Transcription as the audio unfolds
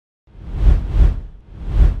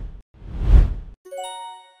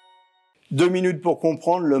2 minutes pour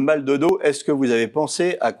comprendre le mal de dos. Est-ce que vous avez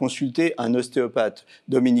pensé à consulter un ostéopathe?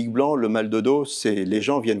 Dominique Blanc, le mal de dos, les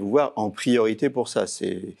gens viennent vous voir en priorité pour ça.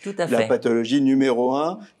 C'est la pathologie numéro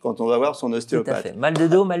 1 quand on va voir son ostéopathe. Tout à fait. Mal de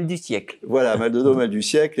dos, mal du siècle. Voilà, mal de dos, mal du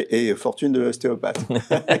siècle et fortune de l'ostéopathe.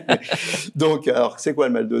 Donc, alors, c'est quoi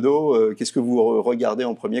le mal de dos? Qu'est-ce que vous regardez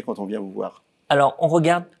en premier quand on vient vous voir? Alors, on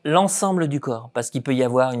regarde l'ensemble du corps, parce qu'il peut y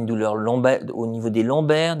avoir une douleur lombaire, au niveau des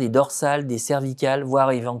lombaires, des dorsales, des cervicales,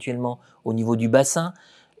 voire éventuellement au niveau du bassin.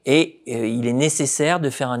 Et il est nécessaire de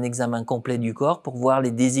faire un examen complet du corps pour voir les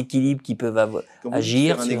déséquilibres qui peuvent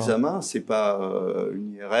agir. Faire un examen, c'est pas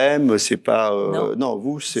une IRM, c'est pas non,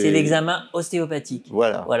 vous c'est l'examen ostéopathique.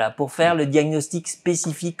 Voilà, pour faire le diagnostic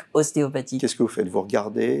spécifique ostéopathique. Qu'est-ce que vous faites? Vous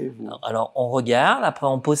regardez Alors on regarde, après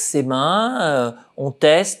on pose ses mains, on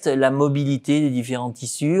teste la mobilité des différents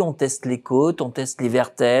tissus, on teste les côtes, on teste les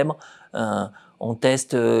vertèbres, on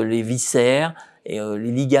teste les viscères. Et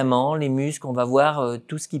les ligaments, les muscles, on va voir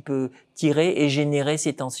tout ce qui peut tirer et générer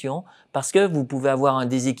ces tensions, parce que vous pouvez avoir un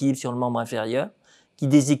déséquilibre sur le membre inférieur qui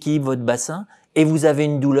déséquilibre votre bassin et vous avez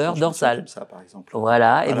une douleur dorsale. Comme ça, par exemple.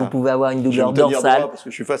 Voilà, et vous pouvez avoir une douleur dorsale parce que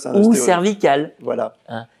je suis face à un ou cervicale. Voilà.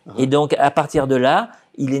 Et donc à partir de là,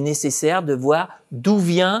 il est nécessaire de voir d'où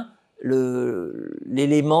vient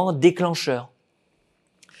l'élément déclencheur.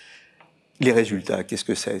 Les résultats, qu'est-ce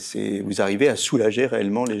que c'est? Vous arrivez à soulager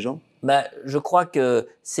réellement les gens? Je crois que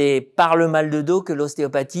c'est par le mal de dos que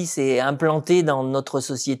l'ostéopathie s'est implantée dans notre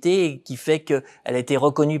société et qui fait qu'elle a été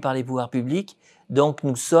reconnue par les pouvoirs publics. Donc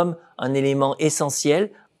nous sommes un élément essentiel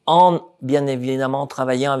en, bien évidemment,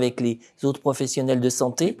 travaillant avec les autres professionnels de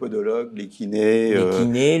santé. Les podologues, les kinés. Les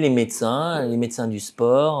kinés, les médecins du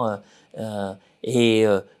sport. Nous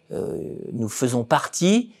faisons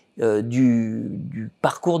partie du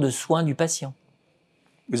parcours de soins du patient.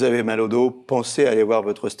 Vous avez mal au dos, pensez à aller voir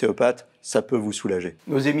votre ostéopathe, ça peut vous soulager.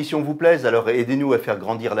 Nos émissions vous plaisent, alors aidez-nous à faire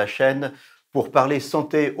grandir la chaîne. Pour parler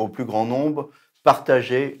santé au plus grand nombre,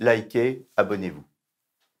 partagez, likez, abonnez-vous.